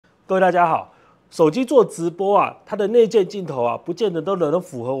各位大家好，手机做直播啊，它的内建镜头啊，不见得都能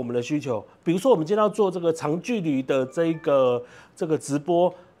符合我们的需求。比如说，我们今天要做这个长距离的这个直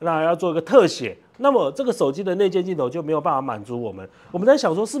播，那要做一个特写，那么这个手机的内建镜头就没有办法满足我们。我们在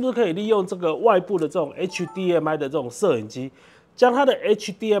想说，是不是可以利用这个外部的这种 HDMI 的这种摄影机，将它的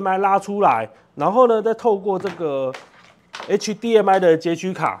HDMI 拉出来，然后呢，再透过这个 HDMI 的截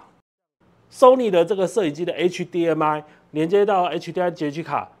取卡 ，Sony 的这个摄影机的 HDMI 连接到 HDMI 截取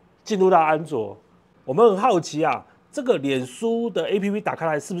卡。进入到安卓，我们很好奇啊，这个脸书的 APP 打开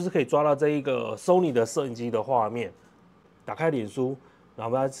来，是不是可以抓到这一个 Sony 的摄影机的画面？打开脸书，然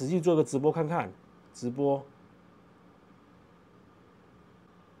后我们来实际做个直播看看。直播，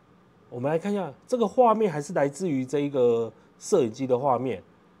我们来看一下这个画面，还是来自于这一个摄影机的画面。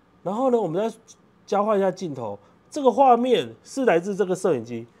然后呢，我们再交换一下镜头，这个画面是来自这个摄影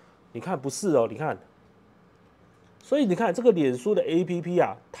机，你看不是哦，你看。所以你看这个脸书的 APP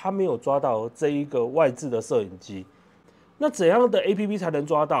啊，它没有抓到这一个外置的摄影机。那怎样的 APP 才能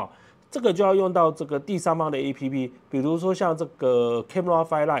抓到？这个就要用到这个第三方的 APP， 比如说像这个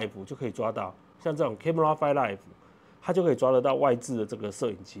camcorder Live 就可以抓到，像这种 camcorder Live， 它就可以抓得到外置的这个摄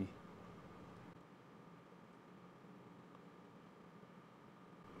影机。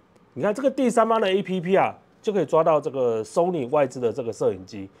你看这个第三方的 APP 啊，就可以抓到这个 Sony 外置的这个摄影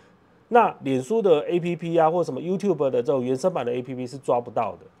机。那脸书的 APP 啊，或什么 YouTube 的这种原生版的 APP 是抓不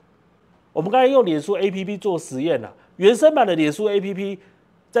到的。我们刚才用脸书 APP 做实验啊，原生版的脸书 APP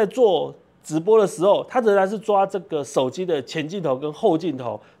在做直播的时候，它仍然是抓这个手机的前镜头跟后镜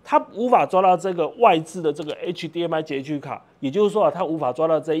头，它无法抓到这个外置的这个 HDMI 截取卡，也就是说啊，它无法抓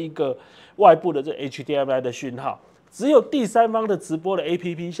到这一个外部的这 HDMI 的讯号。只有第三方的直播的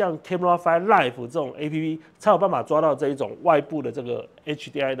APP， 像 camcorder Live 这种 APP 才有办法抓到这一种外部的这个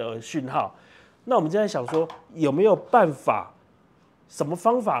HDMI 的讯号。那我们现在想说，有没有办法，什么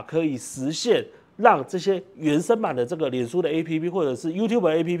方法可以实现让这些原生版的这个脸书的 APP 或者是 YouTube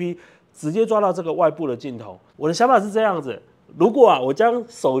的 APP 直接抓到这个外部的镜头？我的想法是这样子：如果啊，我将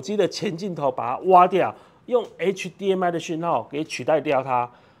手机的前镜头把它挖掉，用 HDMI 的讯号给取代掉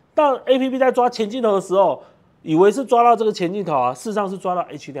它，当 APP 在抓前镜头的时候，以为是抓到这个前镜头啊，事实上是抓到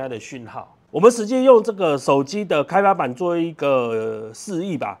HDMI 的讯号。我们实际用这个手机的开发版做一个示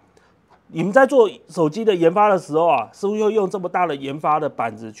意吧。你们在做手机的研发的时候啊，是不是会用这么大的研发的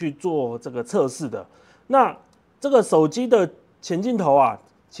板子去做这个测试的？那这个手机的前镜头啊，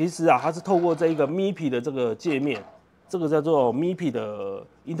其实啊，它是透过这一个 MIPI 的这个界面，这个叫做 MIPI 的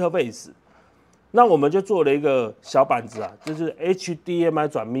interface。那我们就做了一个小板子啊，就是 HDMI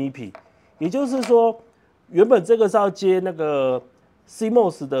转 MIPI， 也就是说。原本这个是要接那个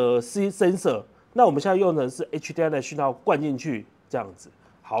CMOS 的 sensor， 那我们现在用的是 HDMI 的讯号灌进去，这样子。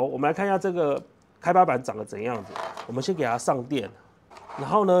好，我们来看一下这个开发板长得怎样子。我们先给它上电，然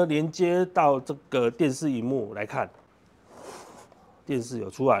后呢连接到这个电视萤幕来看，电视有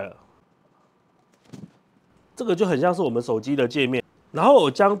出来了。这个就很像是我们手机的界面。然后我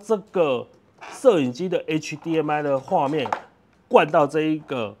将这个摄影机的 HDMI 的画面灌到这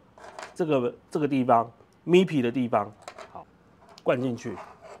个地方。MIPI 的地方，好，灌进去，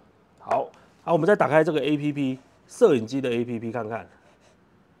好，我们再打开这个 APP 摄影机的 APP 看看，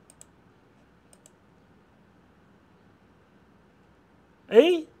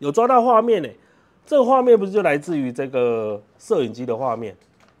有抓到画面呢，这个画面不是就来自于这个摄影机的画面？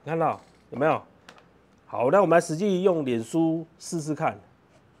你看到有没有？好，那我们来实际用脸书试试看，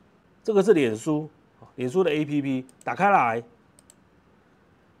这个是脸书的 APP， 打开来。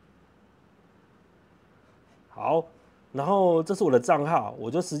好，然后这是我的账号，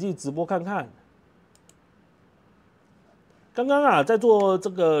我就实际直播看看。刚刚啊，在做这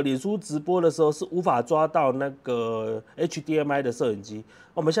个脸书直播的时候是无法抓到那个 HDMI 的摄影机。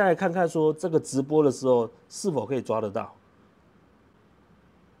我们现在来看看说这个直播的时候是否可以抓得到。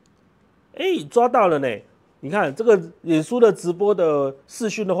抓到了呢！你看这个脸书的直播的视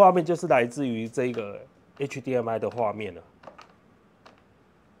讯的画面就是来自于这个 HDMI 的画面了。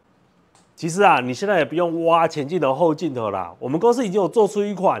其实啊，你现在也不用挖前镜头、后镜头啦。我们公司已经有做出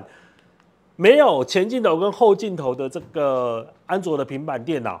一款没有前镜头跟后镜头的这个安卓的平板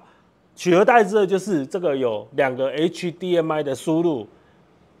电脑，取而代之的就是这个有2个 HDMI 的输入。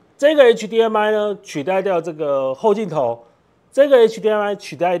这个 HDMI 呢取代掉这个后镜头，这个 HDMI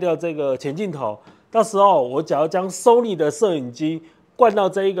取代掉这个前镜头。到时候我只要将 Sony 的摄影机灌到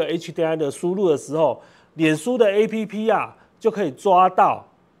这一个 HDMI 的输入的时候，脸书的 APP 啊就可以抓到。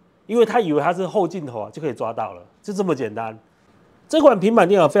因为他以为它是后镜头啊，就可以抓到了，就这么简单。这款平板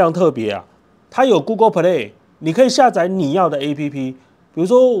电脑非常特别啊，它有 Google Play， 你可以下载你要的 APP， 比如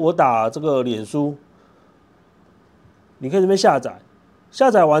说我打这个脸书，你可以这边下载，下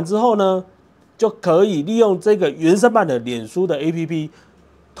载完之后呢，就可以利用这个原生版的脸书的 APP，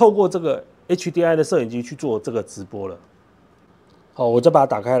 透过这个 HDMI 的摄影机去做这个直播了。好，我再把它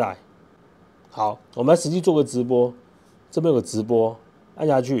打开来。好，我们来实际做个直播。这边有个直播，按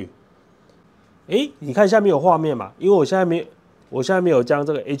下去。你看下面有画面嘛？因为我现在没有将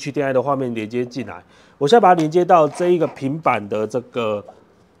这个 HDMI 的画面连接进来，我现在把它连接到这一个平板的这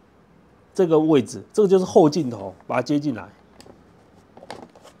个位置，这个就是后镜头，把它接进来。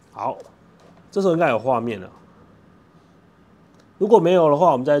好，这时候应该有画面了。如果没有的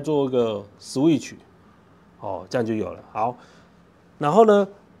话，我们再做一个 switch， 这样就有了。好，然后呢，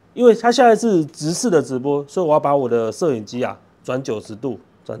因为它现在是直视的直播，所以我要把我的摄影机转90度，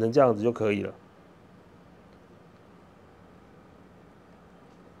转成这样子就可以了。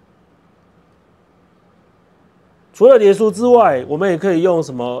除了脸书之外，我们也可以用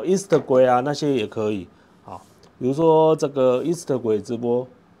什么 Instagram 那些也可以。好，比如说这个 Instagram 直播，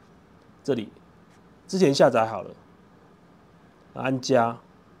这里之前下载好了，按加，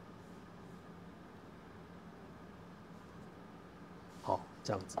好，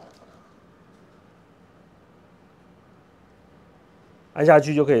这样子，按下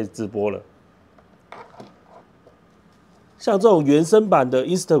去就可以直播了。像这种原生版的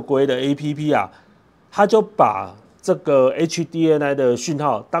Instagram 的 APP 它就把这个 HDMI 的讯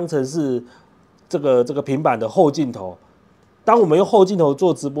号当成是这个平板的后镜头。当我们用后镜头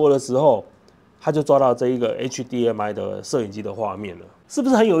做直播的时候，它就抓到这一个 HDMI 的摄影机的画面了，是不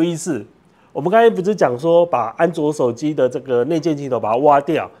是很有意思？我们刚才不是讲说把安卓手机的这个内建镜头把它挖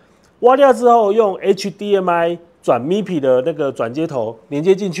掉，挖掉之后用 HDMI 转 MIPI 的那个转接头连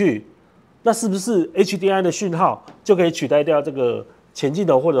接进去，那是不是 HDMI 的讯号就可以取代掉这个前镜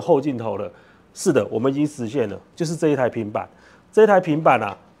头或者后镜头了？是的，我们已经实现了，就是这一台平板。这一台平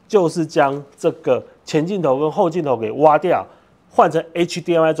板就是将这个前镜头跟后镜头给挖掉，换成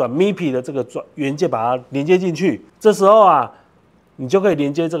HDMI 转 MIPI 的这个元件，把它连接进去。这时候你就可以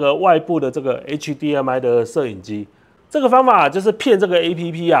连接这个外部的这个 HDMI 的摄影机。这个方法就是骗这个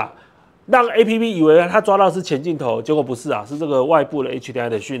APP 让 APP 以为它抓到是前镜头，结果不是是这个外部的 HDMI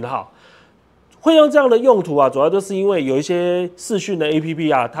的讯号。会用这样的用途主要就是因为有一些视讯的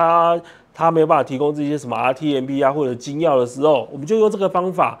APP 它没有办法提供这些什么 RTMP 或者金钥的时候，我们就用这个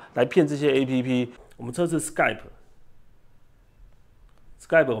方法来骗这些 APP。我们测试 Skype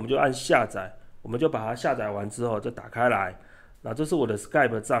我们就按下载，我们就把它下载完之后就打开来。那这是我的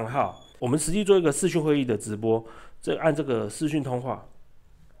Skype 账号，我们实际做一个视讯会议的直播，按这个视讯通话，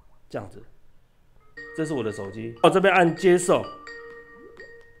这样子。这是我的手机，我这边按接受。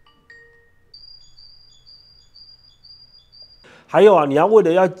还有你要为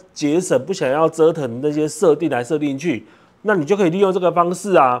了要节省不想要折腾那些设定来设定去，那你就可以利用这个方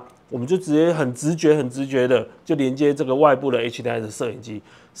式我们就直接很直觉的就连接这个外部的 HDMI 的摄影机，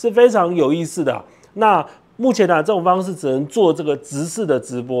是非常有意思的那目前这种方式只能做这个直视的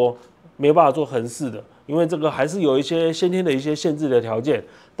直播，没有办法做横视的，因为这个还是有一些先天的一些限制的条件。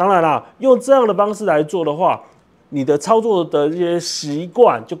当然用这样的方式来做的话，你的操作的这些习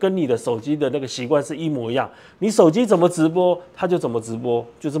惯就跟你的手机的那个习惯是一模一样，你手机怎么直播，它就怎么直播，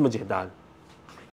就这么简单。